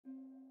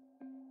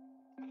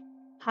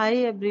Hi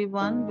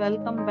everyone,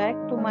 welcome back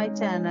to my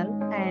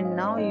channel and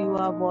now you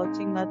are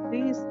watching a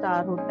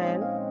 3-star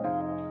hotel.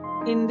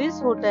 In this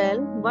hotel,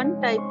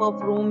 one type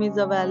of room is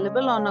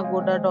available on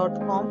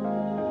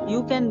agoda.com.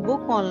 You can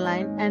book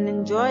online and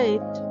enjoy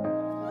it.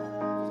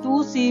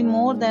 To see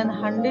more than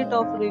 100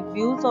 of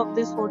reviews of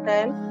this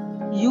hotel,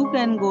 you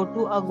can go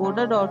to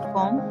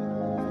agoda.com.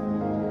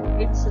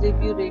 Its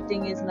review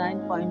rating is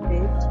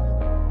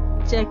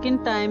 9.8.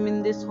 Check-in time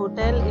in this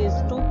hotel is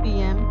 2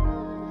 p.m.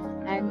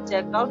 and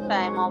check-out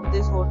time of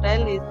this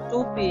hotel is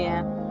 2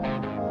 p.m.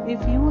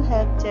 If you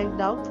have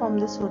checked out from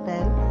this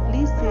hotel,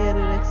 please share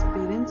your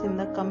experience in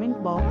the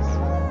comment box.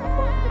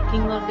 For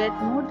booking or get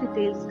more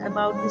details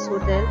about this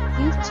hotel,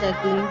 please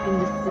check link in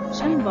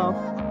description box.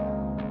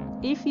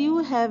 If you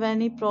have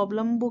any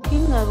problem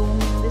booking a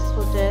room in this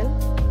hotel,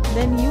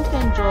 then you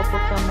can drop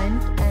a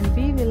comment and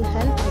we will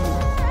help you.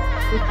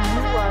 If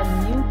you are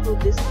new to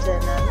this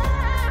channel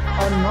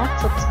or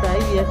not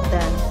subscribed yet,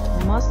 then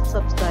must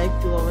subscribe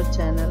to our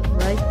channel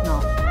right now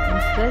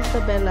and press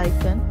the bell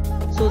icon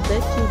so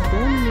that you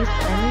don't miss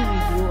any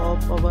video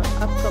of our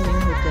upcoming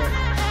hotel.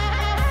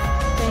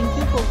 Thank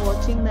you for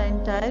watching the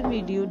entire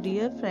video,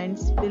 dear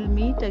friends. We'll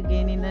meet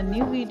again in a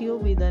new video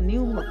with a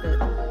new hotel.